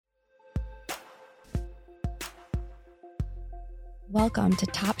Welcome to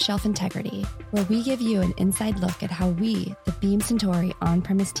Top Shelf Integrity, where we give you an inside look at how we, the Beam Suntory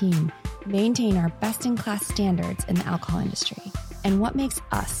on-premise team, maintain our best-in-class standards in the alcohol industry and what makes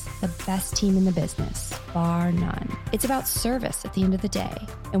us the best team in the business, bar none. It's about service at the end of the day,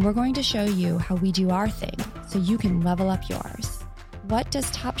 and we're going to show you how we do our thing so you can level up yours. What does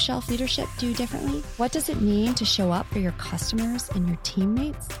top shelf leadership do differently? What does it mean to show up for your customers and your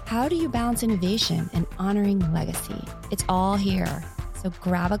teammates? How do you balance innovation and honoring legacy? It's all here. So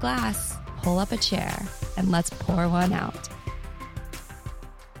grab a glass, pull up a chair, and let's pour one out.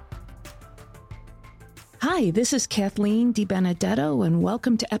 Hi, this is Kathleen DiBenedetto, and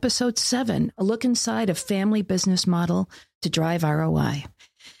welcome to episode 7, a look inside a family business model to drive ROI.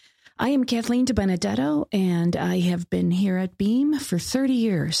 I am Kathleen DiBenedetto, and I have been here at Beam for 30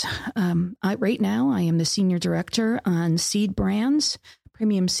 years. Right now, I am the Senior Director on Seed Brands,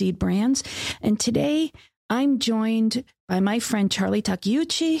 Premium Seed Brands. And today, I'm joined by my friend Charlie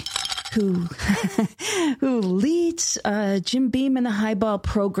Takeuchi, who leads Jim Beam in the Highball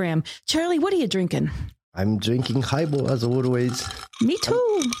program. Charlie, what are you drinking? I'm drinking Highball as always. Me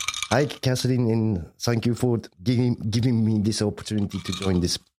too. Hi, Kathleen, and thank you for giving me this opportunity to join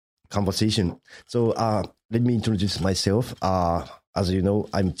this conversation. So let me introduce myself. As you know,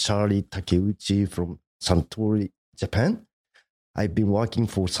 I'm Charlie Takeuchi from Suntory, Japan. I've been working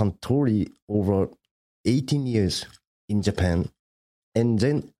for Suntory over 18 years in Japan. And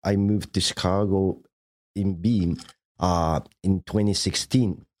then I moved to Chicago in Beam in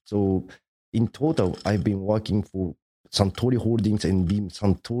 2016. So in total, I've been working for Suntory Holdings and Beam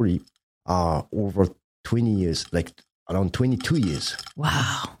Suntory over 20 years, like around 22 years.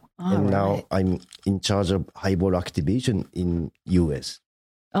 Wow. Now I'm in charge of highball activation in U.S.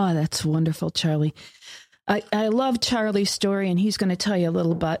 Oh, that's wonderful, Charlie. I love Charlie's story, and he's going to tell you a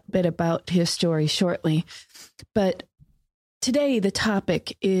little bit about his story shortly. But today, the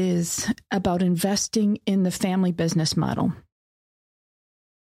topic is about investing in the family business model.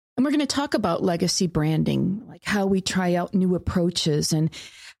 And we're going to talk about legacy branding, like how we try out new approaches and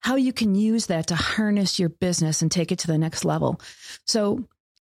how you can use that to harness your business and take it to the next level. So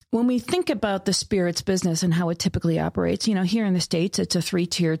when we think about the spirits business and how it typically operates, here in the States, it's a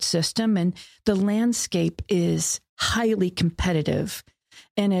 3-tiered system, and the landscape is highly competitive,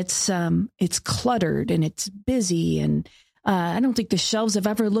 and it's cluttered and it's busy, and I don't think the shelves have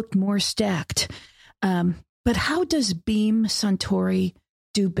ever looked more stacked. But how does Beam Suntory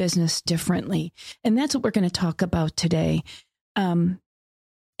do business differently? And that's what we're going to talk about today. And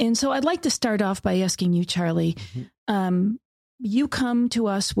so I'd like to start off by asking you, Charlie, you come to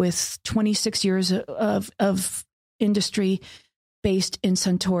us with 26 years of industry based in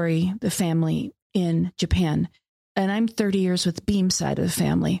Suntory, the family in Japan. And I'm 30 years with Beam side of the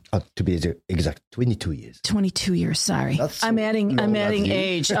family. To be exact, 22 years. 22 years. Sorry, I'm adding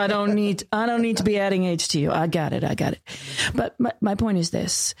age. I don't need to be adding age to you. I got it. But my point is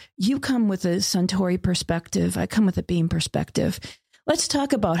this: you come with a Suntory perspective. I come with a Beam perspective. Let's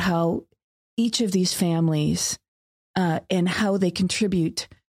talk about how each of these families and how they contribute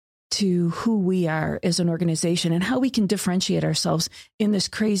to who we are as an organization and how we can differentiate ourselves in this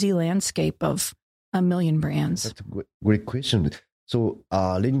crazy landscape of a million brands. That's a great question. So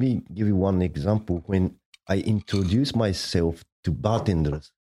let me give you one example. When I introduce myself to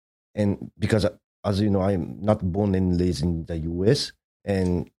bartenders, and because as you know, I'm not born and raised in the US,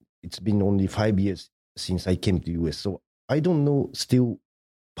 and it's been only 5 years since I came to US. So I don't know still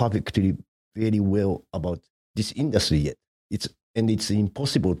perfectly very well about this industry yet. It's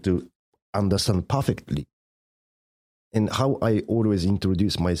impossible to understand perfectly. And how I always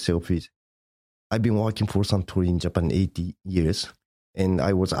introduce myself is, I've been working for Suntory in Japan 80 years, and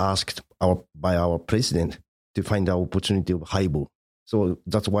I was asked by our president to find the opportunity of highball. So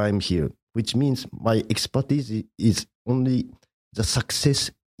that's why I'm here, which means my expertise is only the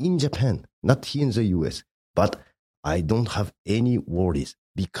success in Japan, not here in the US. But I don't have any worries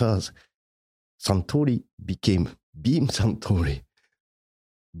because Suntory became Beam Suntory.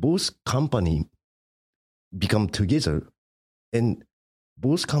 Both company become together, and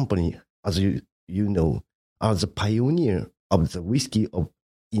both company, as you know, are the pioneer of the whiskey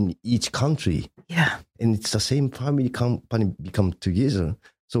in each country. Yeah, and it's the same family company become together.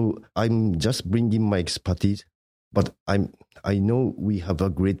 So I'm just bringing my expertise, but I know we have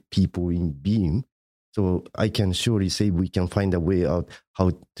a great people in Beam. So I can surely say we can find a way out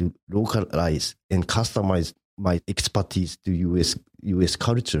how to localize and customize my expertise to US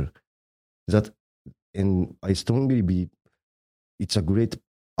culture. And I strongly believe it's a great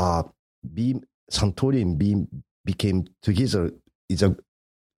Beam Suntory and Beam became together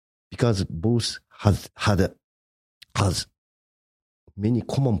because both has many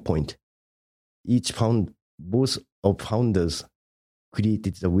common points. Both of founders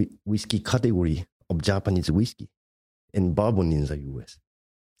created the whiskey category of Japanese whiskey and bourbon in the US.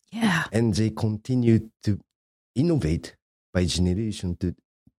 Yeah. And they continue to innovate by generation to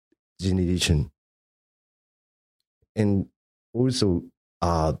generation. And also,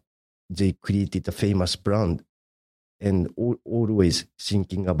 they created a famous brand and always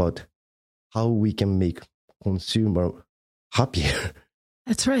thinking about how we can make consumer happier.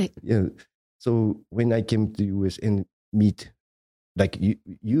 That's right. Yeah. So when I came to US and meet like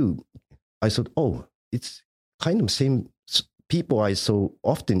you, I thought, oh, it's kind of same people I saw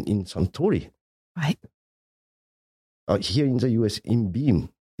often in Suntory. Right. Here in the US, in Beam,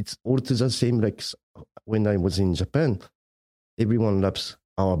 it's all to the same like when I was in Japan. Everyone loves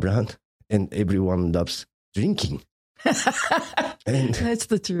our brand and everyone loves drinking. And that's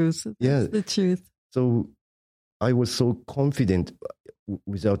the truth. That's the truth. So I was so confident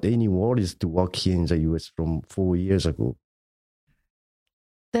without any worries to work here in the US from 4 years ago.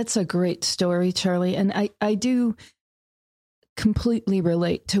 That's a great story, Charlie. And I do completely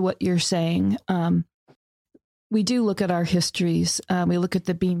relate to what you're saying. We do look at our histories. We look at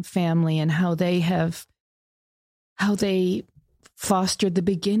the Beam family and how they fostered the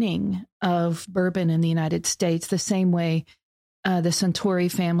beginning of bourbon in the United States, the same way the Suntory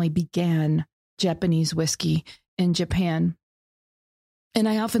family began Japanese whiskey in Japan. And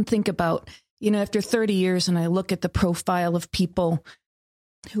I often think about, after 30 years and I look at the profile of people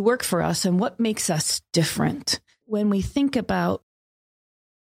who work for us and what makes us different. When we think about,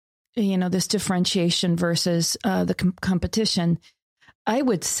 this differentiation versus the competition, I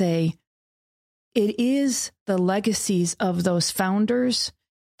would say it is the legacies of those founders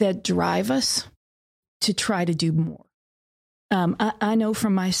that drive us to try to do more. I know for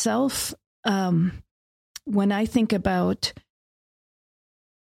myself, when I think about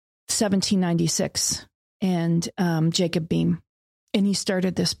 1796 and Jacob Beam, and he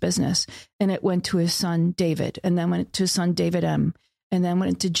started this business, and it went to his son David, and then went to his son David M., and then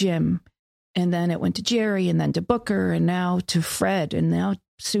went to Jim, and then it went to Jerry, and then to Booker, and now to Fred, and now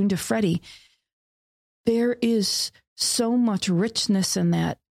soon to Freddie. There is so much richness in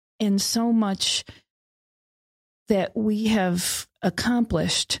that, and so much that we have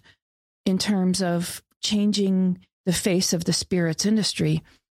accomplished in terms of changing the face of the spirits industry.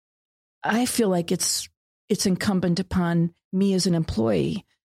 I feel like it's incumbent upon me as an employee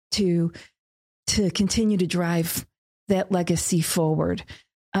to continue to drive that legacy forward.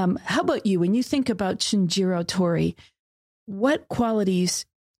 How about you? When you think about Shinjiro Tori, what qualities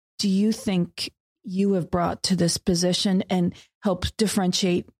do you think you have brought to this position and helped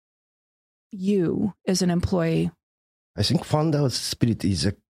differentiate you as an employee? I think founder spirit is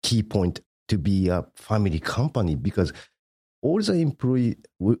a key point to be a family company, because all the employees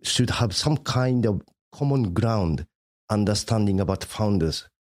should have some kind of common ground understanding about founders.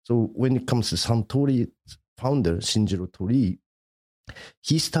 So when it comes to Suntory founder, Shinjiro Tori,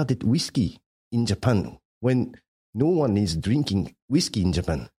 he started whiskey in Japan when no one is drinking whiskey in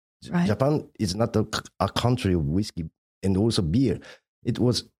Japan. Right. Japan is not a country of whiskey and also beer. It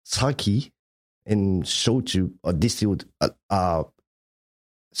was sake and shochu, a distilled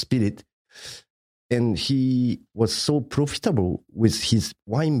spirit. And he was so profitable with his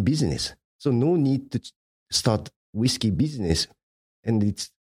wine business. So no need to start whiskey business. And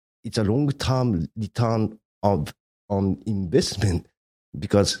it's a long-term return on investment,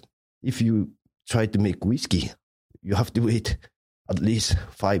 because if you try to make whiskey, you have to wait at least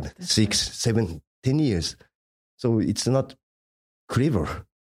 5, 6, 7, 10 years. So it's not clever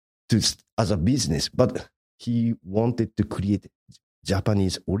as a business, but he wanted to create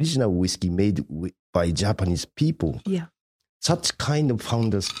Japanese original whiskey made by Japanese people. Yeah. Such kind of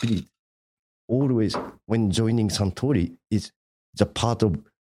founder spirit always, when joining Suntory, is the part of,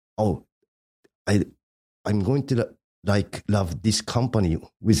 I'm going to love this company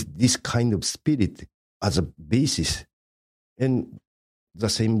with this kind of spirit as a basis. And the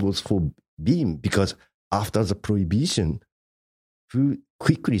same goes for Beam, because after the prohibition, who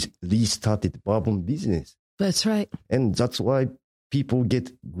quickly restarted bourbon business. That's right. And that's why people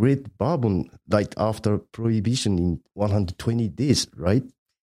get great bourbon right after prohibition in 120 days, right?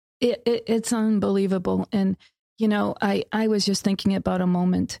 It's unbelievable. And, I was just thinking about a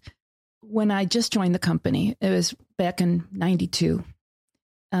moment when I just joined the company. It was back in 92.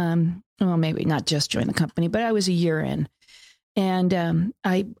 Well, maybe not just joined the company, but I was a year in. And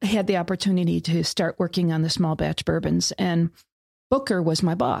I had the opportunity to start working on the small batch bourbons. And Booker was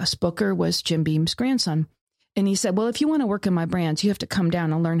my boss. Booker was Jim Beam's grandson. And he said, well, if you want to work in my brands, you have to come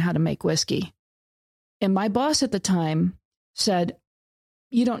down and learn how to make whiskey. And my boss at the time said,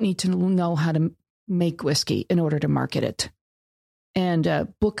 you don't need to know how to make whiskey in order to market it. And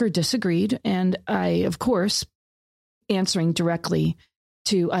Booker disagreed. And I, of course, answering directly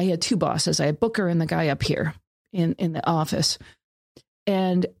to, I had two bosses. I had Booker and the guy up here in the office.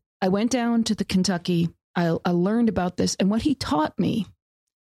 And I went down to the Kentucky. I learned about this. And what he taught me,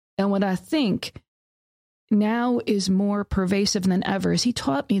 and what I think now is more pervasive than ever, is he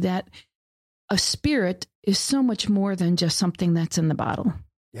taught me that a spirit is so much more than just something that's in the bottle.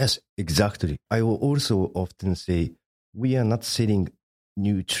 Yes, exactly. I will also often say, we are not selling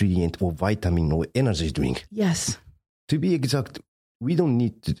nutrient or vitamin or energy drink. Yes. To be exact, we don't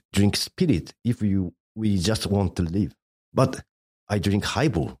need to drink spirit if we just want to live. But I drink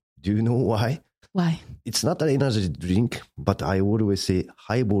highball. Do you know why? Why? It's not an energy drink, but I always say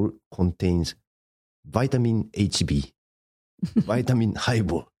highball contains vitamin HB. Vitamin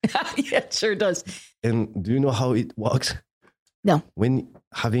highball. Yeah, it sure does. And do you know how it works? No. When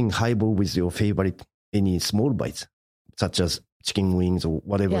having highball with your favorite, any small bites, such as chicken wings or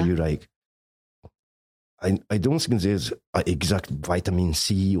whatever you like, I don't think there's an exact vitamin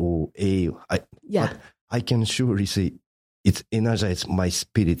C or A. But I can surely say it energizes my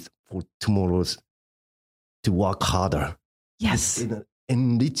spirit for tomorrow's to work harder. Yes.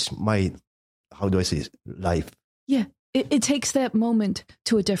 Enrich my, how do I say, life. Yeah. It takes that moment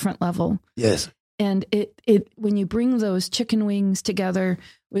to a different level. Yes. And it when you bring those chicken wings together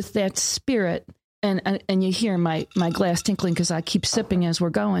with that spirit, and you hear my glass tinkling because I keep sipping as we're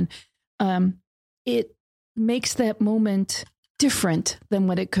going, it makes that moment different than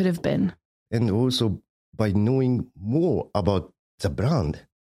what it could have been. And also by knowing more about the brand,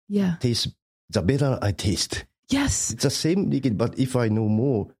 taste, the better I taste. Yes. It's the same liquid, but if I know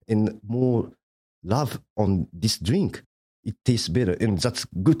more and more love on this drink, it tastes better, and that's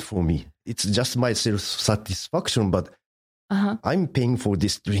good for me. It's just my self-satisfaction, but I'm paying for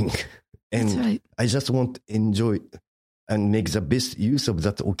this drink, and I just want to enjoy and make the best use of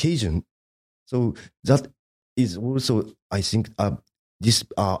that occasion. So that is also, I think,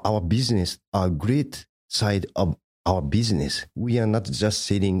 our business, a great side of our business. We are not just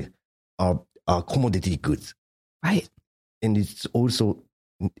selling our commodity goods, right? And it's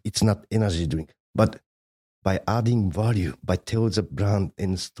not energy drink, but by adding value, by telling the brand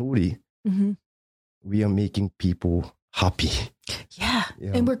and story, we are making people happy. Yeah.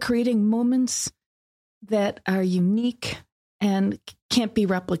 And we're creating moments that are unique and can't be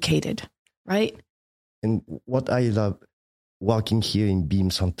replicated, right? And what I love working here in Beam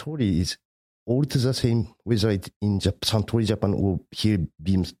Suntory is all to the same, whether it's in Suntory Japan or here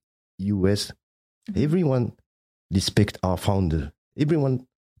Beam US. Everyone respect our founder. Everyone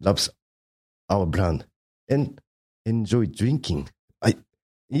loves our brand and enjoy drinking.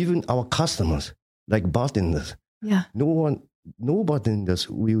 Even our customers, like bartenders. Yeah. No bartenders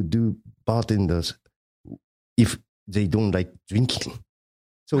will do bartenders if they don't like drinking.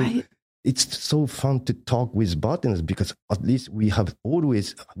 So it's so fun to talk with bartenders because at least we have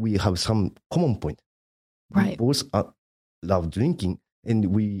some common point. Right. We both love drinking, and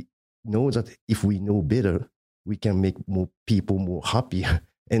we know that if we know better, we can make more people more happier,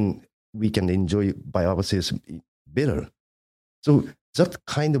 and we can enjoy by ourselves better. So that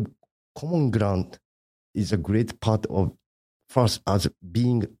kind of common ground is a great part of first as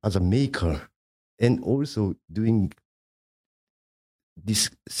a maker, and also doing this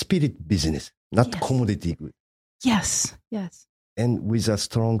spirit business, not commodity good. Yes, yes. And with a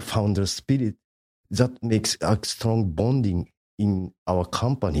strong founder spirit, that makes a strong bonding in our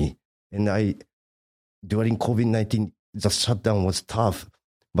company. And during COVID-19, the shutdown was tough,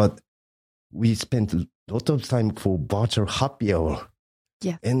 but we spent a lot of time for virtual happy hour.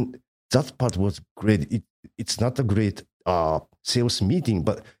 Yeah. And that part was great. It's not a great sales meeting,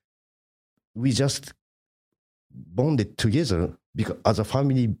 but we just bonded together because as a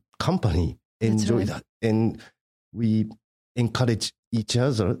family company, enjoy that. And we encourage each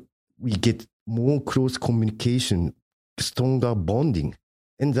other. We get more close communication, stronger bonding.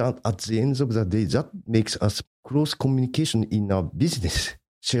 And that at the end of the day, that makes us close communication in our business,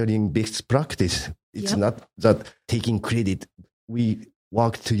 sharing best practice. It's not that taking credit. We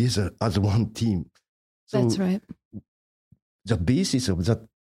work together as one team. So that's right. The basis of that,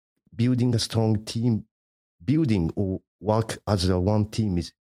 building a strong team, building or work as a one team,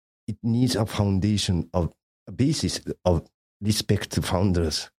 it needs a foundation of a basis of respect to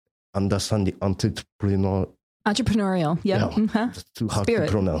founders, understanding entrepreneurial. Yeah. It's too hard to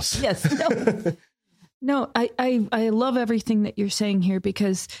pronounce. Yes. No, I love everything that you're saying here,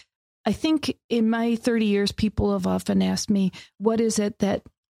 because I think in my 30 years, people have often asked me, what is it that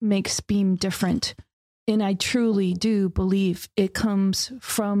makes Beam different And I truly do believe it comes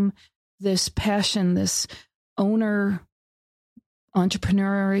from this passion, this owner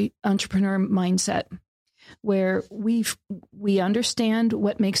entrepreneur mindset, where we understand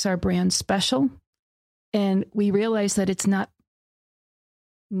what makes our brand special, and we realize that it's not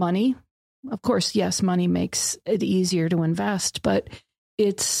money. Of course, yes, money makes it easier to invest, but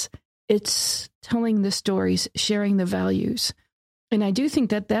it's telling the stories, sharing the values. And I do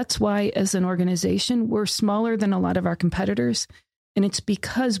think that that's why, as an organization, we're smaller than a lot of our competitors. And it's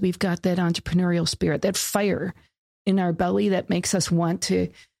because we've got that entrepreneurial spirit, that fire in our belly that makes us want to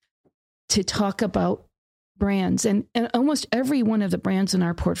talk about brands. And almost every one of the brands in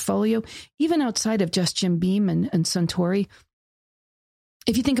our portfolio, even outside of just Jim Beam and Suntory,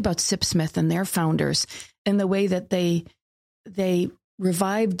 if you think about Sipsmith and their founders and the way that they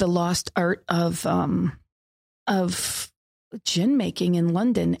revived the lost art of gin making in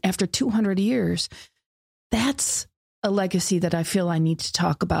London after 200 years, that's a legacy that I feel I need to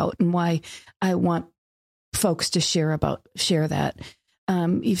talk about, and why I want folks to share that.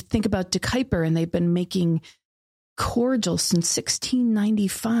 You think about De Kuyper, and they've been making cordial since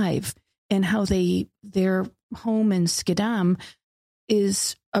 1695, and how their home in Schiedam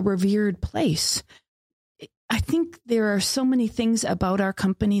is a revered place. I think there are so many things about our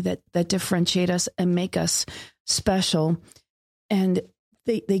company that differentiate us and make us special. And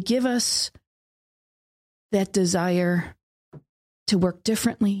they give us that desire to work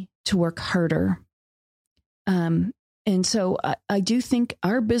differently, to work harder. And so I do think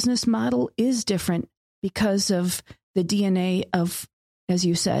our business model is different because of the DNA of, as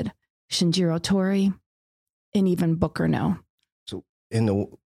you said, Shinjiro Tori and even Booker now. So,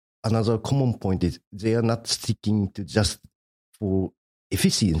 another common point is they are not sticking to just for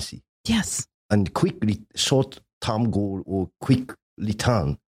efficiency. Yes. And short-term goal or quick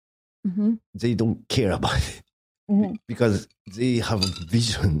return. Mm-hmm. They don't care about it because they have a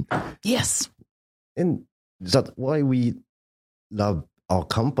vision. Yes. And that's why we love our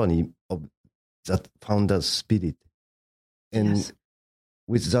company, of that founder spirit. And yes.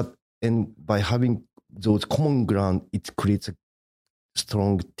 with that, and by having those common ground, it creates a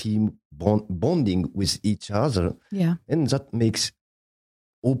strong team bonding with each other. Yeah. And that makes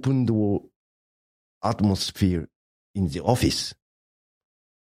open door atmosphere in the office.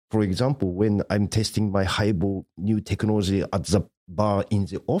 For example, when I'm testing my highball new technology at the bar in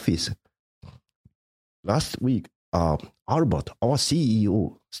the office, last week, Albert, our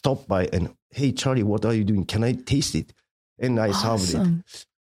CEO, stopped by and, "Hey, Charlie, what are you doing? Can I taste it?" And I served it.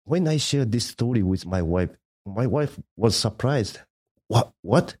 When I shared this story with my wife was surprised.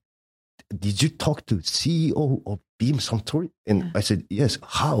 What? Did you talk to CEO of Beam Suntory? And I said, yes.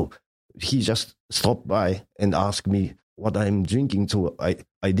 How? He just stopped by and asked me what I'm drinking. So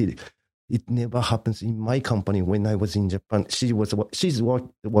I did it. It never happens in my company. When I was in Japan, she was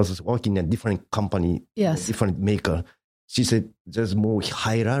working in a different company, yes, different maker. She said there's more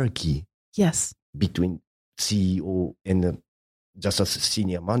hierarchy, yes, between CEO and just a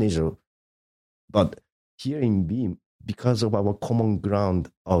senior manager. But here in Beam, because of our common ground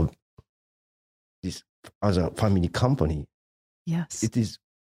of this as a family company, yes, it is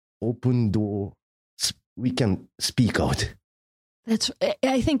open door. We can speak out.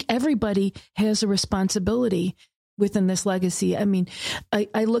 I think everybody has a responsibility within this legacy. I mean,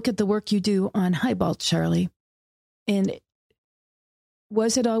 I look at the work you do on Highball, Charlie, and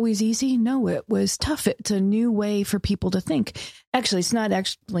was it always easy? No, it was tough. It's a new way for people to think. Actually, it's not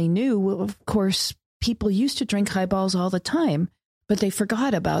actually new. Of course, people used to drink highballs all the time, but they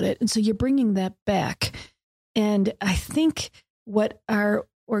forgot about it. And so you're bringing that back. And I think what our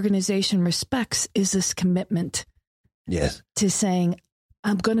organization respects is this commitment. Yes. To saying,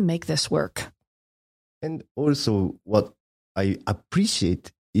 I'm going to make this work. And also what I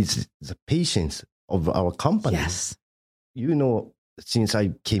appreciate is the patience of our company. Yes. Since I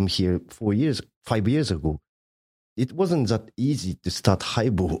came here 5 years ago, it wasn't that easy to start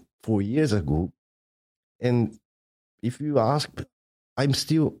Highball 4 years ago. And if you ask, I'm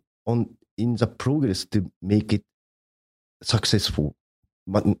still in the progress to make it successful.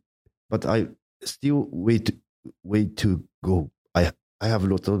 But I still way to go. I have a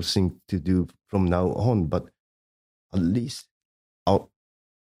lot of things to do from now on, but at least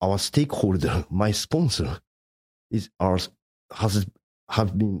our stakeholder, my sponsor,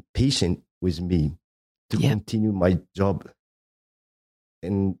 have been patient with me to continue my job.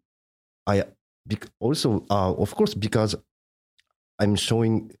 And I also, of course, because I'm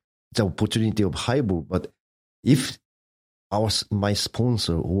showing the opportunity of Highball, but if my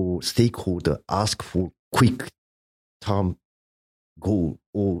sponsor or stakeholder ask for quick term goal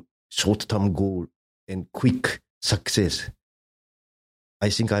or short term goal, and quick success, I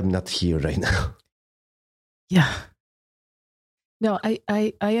think I'm not here right now. Yeah. No,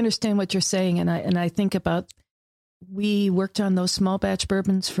 I understand what you're saying. And I think about, we worked on those small batch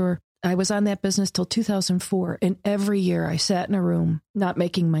bourbons I was on that business till 2004. And every year I sat in a room, not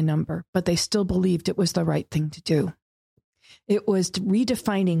making my number, but they still believed it was the right thing to do. It was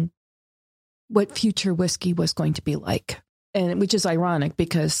redefining what future whiskey was going to be like. And which is ironic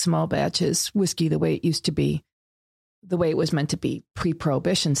because small batch is whiskey the way it used to be, the way it was meant to be,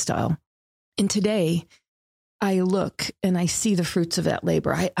 pre-prohibition style. And today I look and I see the fruits of that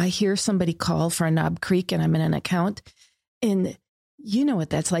labor. I hear somebody call for a Knob Creek and I'm in an account. And you know what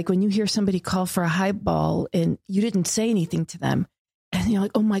that's like when you hear somebody call for a highball and you didn't say anything to them. And you're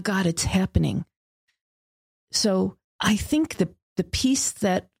like, oh my God, it's happening. So I think the piece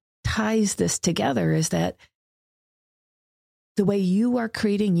that ties this together is that the way you are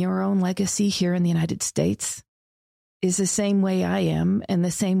creating your own legacy here in the United States is the same way I am and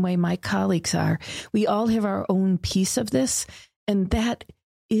the same way my colleagues are. We all have our own piece of this, and that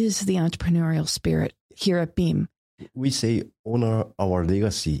is the entrepreneurial spirit here at Beam. We say honor our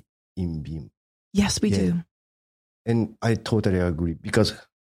legacy in Beam. Yes, we do. And I totally agree because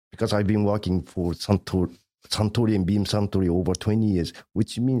I've been working for Suntory and Beam Suntory over 20 years,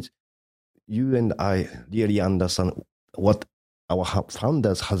 which means you and I really understand what our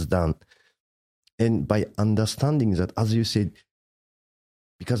founders has done. And by understanding that, as you said,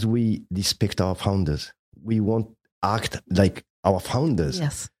 because we respect our founders, we want to act like our founders.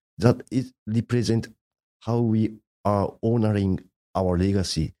 Yes. That is represent how we are honoring our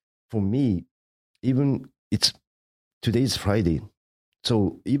legacy. For me, even today's Friday,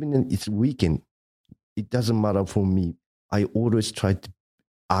 so even if it's weekend, it doesn't matter for me. I always try to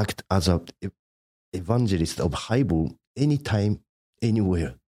act as an evangelist of highball anytime,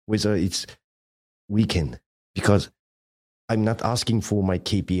 anywhere, whether it's weekend, because I'm not asking for my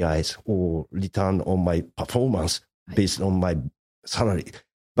KPIs or return on my performance based on my salary.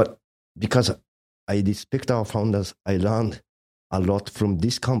 But because I respect our founders, I learned a lot from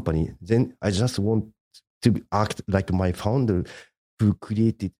this company. Then I just want to act like my founder who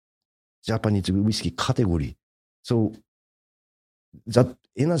created Japanese whiskey category. So that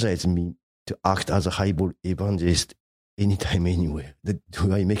energizes me to act as a highball evangelist anytime, anywhere.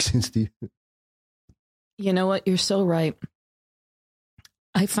 Do I make sense to you? You know what? You're so right.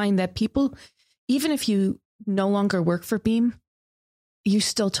 I find that people, even if you no longer work for Beam, you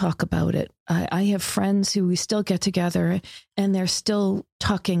still talk about it. I have friends who we still get together and they're still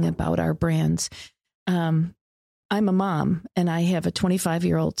talking about our brands. I'm a mom and I have a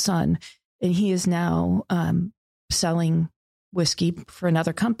 25-year-old son, and he is now selling whiskey for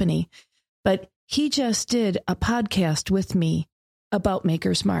another company. But he just did a podcast with me about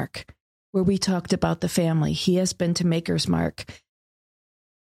Maker's Mark, where we talked about the family. He has been to Maker's Mark.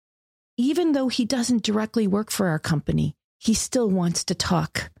 Even though he doesn't directly work for our company, he still wants to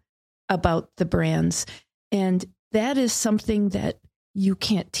talk about the brands. And that is something that you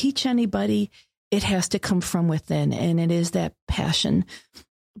can't teach anybody. It has to come from within. And it is that passion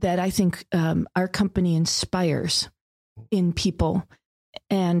that I think our company inspires in people.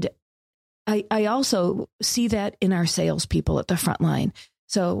 And I also see that in our salespeople at the front line.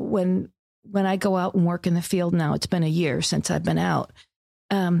 So when I go out and work in the field now, it's been a year since I've been out.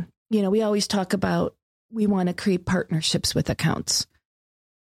 We always talk about, we want to create partnerships with accounts.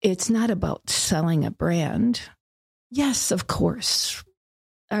 It's not about selling a brand. Yes, of course,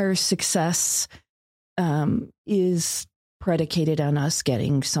 our success is predicated on us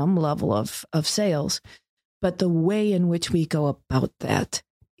getting some level of sales, but the way in which we go about that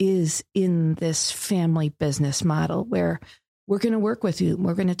is in this family business model where we're going to work with you.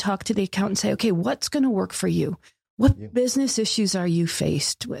 We're going to talk to the accountant and say, okay, what's going to work for you? What business issues are you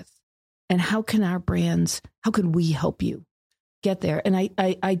faced with? And how can we help you get there? And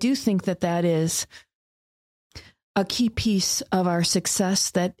I do think that is a key piece of our success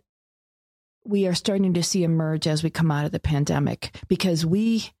that we are starting to see emerge as we come out of the pandemic, because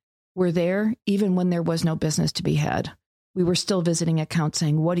we were there even when there was no business to be had. We were still visiting accounts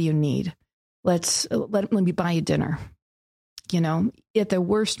saying, what do you need? Let me buy you dinner. At the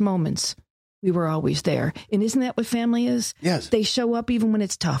worst moments, we were always there. And isn't that what family is? Yes. They show up even when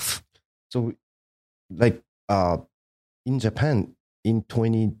it's tough. So, in Japan, in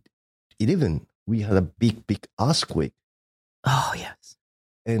 2011, we had a big earthquake. Oh, yes.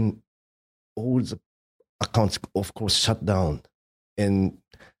 And all the accounts, of course, shut down. And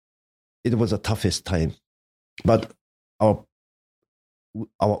it was the toughest time. But our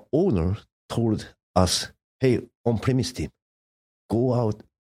owner told us, hey, on-premise team, go out,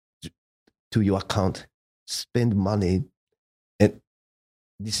 to your account, spend money. And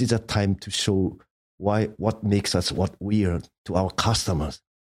this is a time to show what makes us what we are to our customers.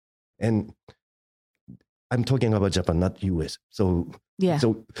 And I'm talking about Japan, not US. So,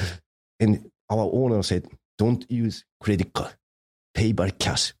 and our owner said, don't use credit card, pay by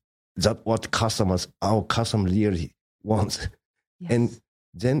cash. That's what our customer really wants. Yes. And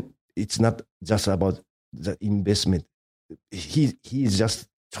then it's not just about the investment. He is just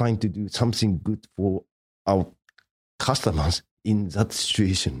trying to do something good for our customers in that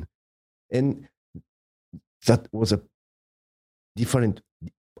situation. And that was a different,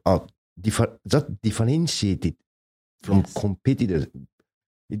 that differentiated from competitors.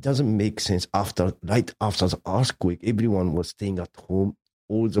 It doesn't make sense right after the earthquake, everyone was staying at home,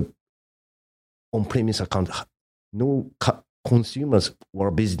 all the on-premise account, no consumers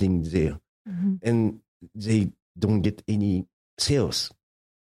were visiting there, and they don't get any sales.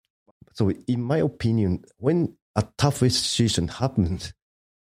 So in my opinion, when a tough situation happens,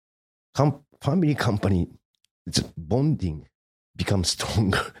 family company, its bonding becomes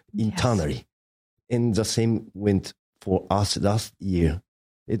stronger internally. And the same went for us last year.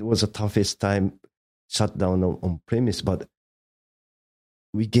 It was the toughest time, shut down on premise, but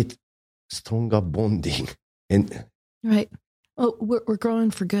we get stronger bonding. And right. Well, we're growing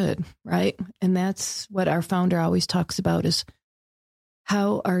for good, right? And that's what our founder always talks about is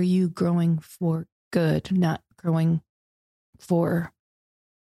how are you growing for good, not growing for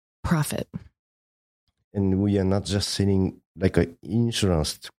profit. And we are not just selling like an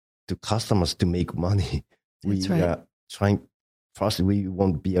insurance to customers to make money. We are trying, first we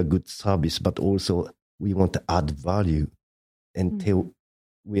want to be a good service, but also we want to add value and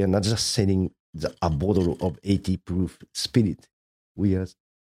we are not just selling a bottle of 80 proof spirit. We are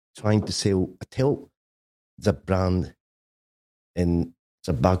trying to tell the brand and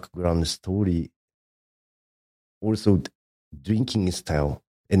the background story, also drinking style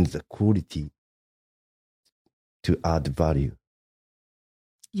and the quality to add value.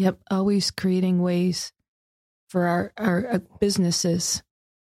 Yep. Always creating ways for our businesses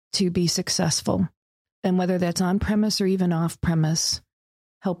to be successful. And whether that's on premise or even off premise,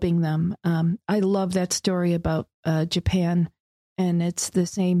 helping them. I love that story about Japan. And it's the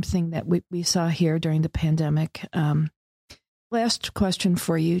same thing that we saw here during the pandemic. Last question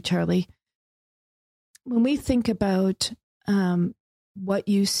for you, Charlie. When we think about what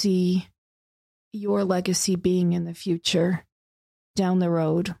you see your legacy being in the future, down the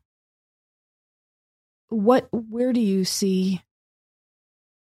road, where do you see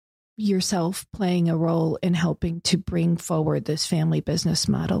yourself playing a role in helping to bring forward this family business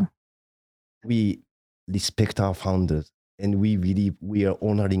model? We respect our founders and we believe we are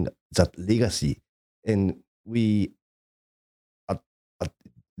honoring that legacy. And we, at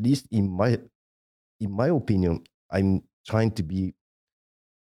least in my opinion, I'm trying to be,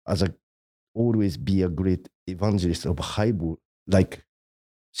 always be a great evangelist of highball, like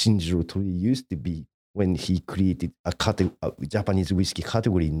Shinjiro Tori used to be when he created a Japanese whiskey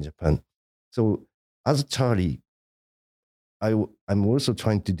category in Japan. So as Charlie, I'm also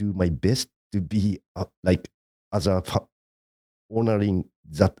trying to do my best to be honoring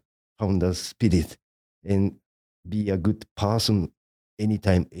that founder's spirit and be a good person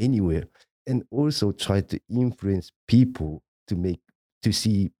anytime, anywhere, and also try to influence people to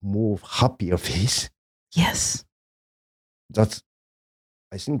see more happier face. Yes.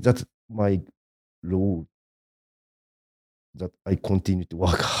 I think that's my role, that I continue to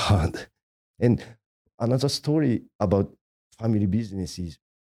work hard. And another story about family business is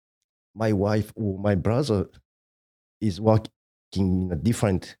my wife or my brother is working in a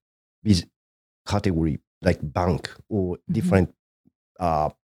different category, like bank or different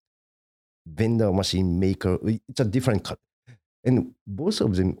vendor machine maker. It's a different cut. And both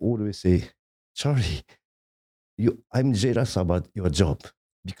of them always say, Charlie, I'm jealous about your job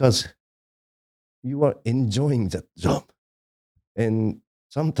because you are enjoying that job. And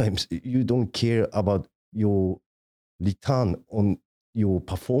sometimes you don't care about your return on your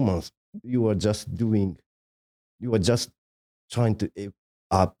performance. You are just trying to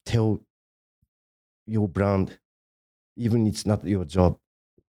tell your brand, even it's not your job,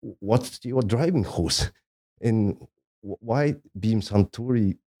 what's your driving force and why Beam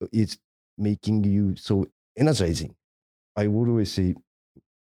Suntory is making you so energizing. I would always say,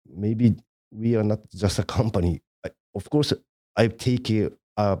 maybe we are not just a company. Of course, I take care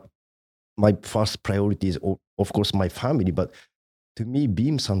my first priority is, of course, my family. But to me,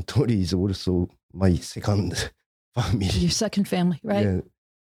 Beam Suntory is also my second family. Your second family, right? Yeah.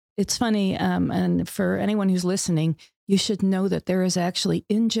 It's funny. And for anyone who's listening, you should know that there is actually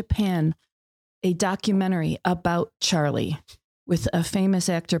in Japan a documentary about Charlie with a famous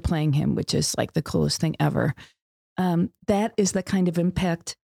actor playing him, which is like the coolest thing ever. That is the kind of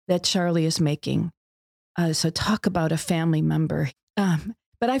impact that Charlie is making. So talk about a family member.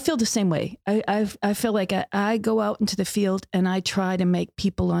 But I feel the same way. I feel like I go out into the field and I try to make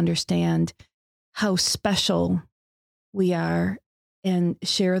people understand how special we are and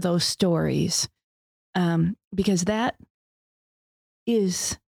share those stories. Because that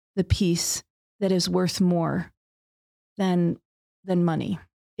is the piece that is worth more than money.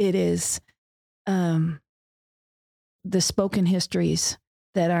 It is the spoken histories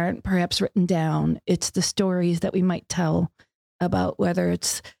that aren't perhaps written down. It's the stories that we might tell about whether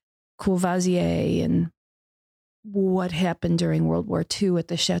it's Courvoisier and what happened during World War II at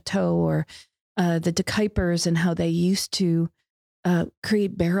the chateau, or the De Kuypers and how they used to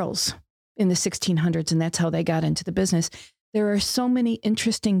create barrels in the 1600s, and that's how they got into the business. There are so many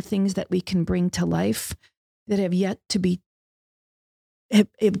interesting things that we can bring to life that have yet to have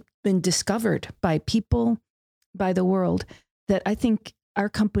been discovered by people, by the world, that I think our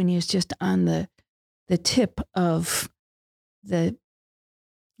company is just on the tip of the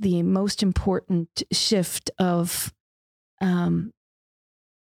most important shift of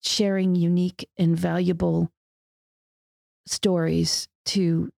sharing unique and valuable stories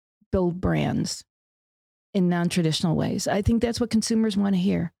to build brands in non-traditional ways. I think that's what consumers want to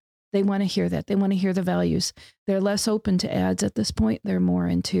hear. They want to hear that. They want to hear the values. They're less open to ads at this point. They're more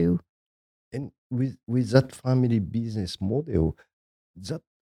into... And with that family business model, that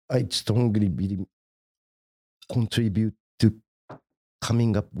I strongly believe contribute to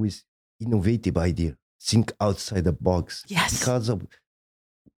coming up with innovative idea, think outside the box. Yes. Because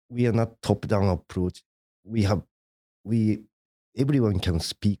we are not top-down approach. Everyone can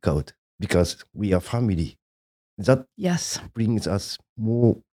speak out because we are family. That brings us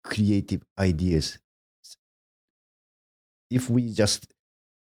more creative ideas. If we just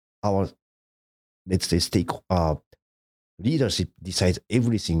let's say leadership decides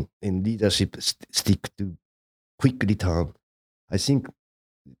everything and leadership stick to quick return, I think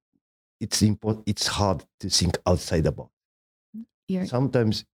it's important. It's hard to think outside the box.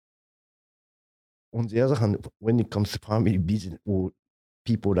 Sometimes, on the other hand, when it comes to family business or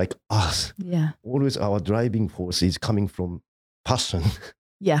people like us, always our driving force is coming from passion.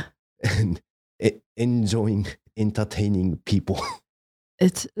 Yeah. And enjoying entertaining people.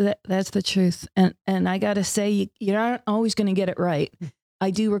 That's the truth. And I got to say, you're not always going to get it right.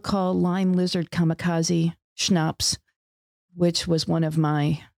 I do recall Lime Lizard Kamikaze Schnapps, which was one of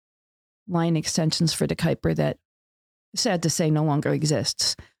my line extensions for De Kuyper that, sad to say, no longer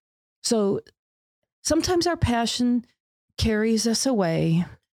exists. So sometimes our passion carries us away.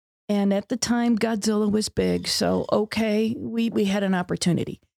 And at the time, Godzilla was big. So, okay, we had an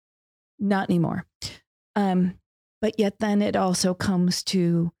opportunity. Not anymore. But yet then it also comes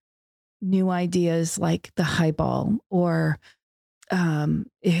to new ideas like the highball, or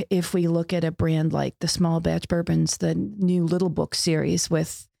if we look at a brand like the small batch bourbons, the new Little Book series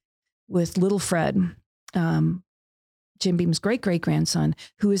with Little Fred, Jim Beam's great-great-grandson,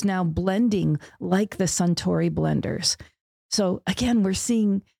 who is now blending like the Suntory blenders. So again, we're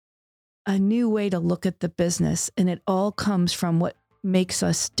seeing a new way to look at the business, and it all comes from what makes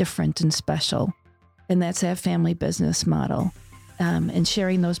us different and special. And that's that family business model, and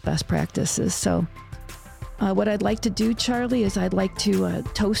sharing those best practices. So what I'd like to do, Charlie, is I'd like to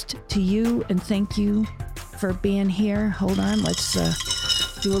toast to you and thank you for being here. Hold on, let's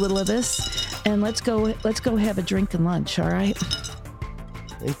do a little of this, and let's go have a drink and lunch. All right.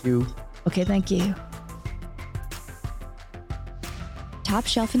 Thank you. Okay, thank you. Top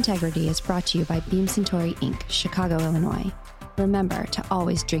Shelf Integrity is brought to you by Beam Suntory Inc., Chicago, Illinois. Remember to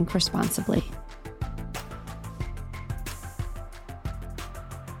always drink responsibly.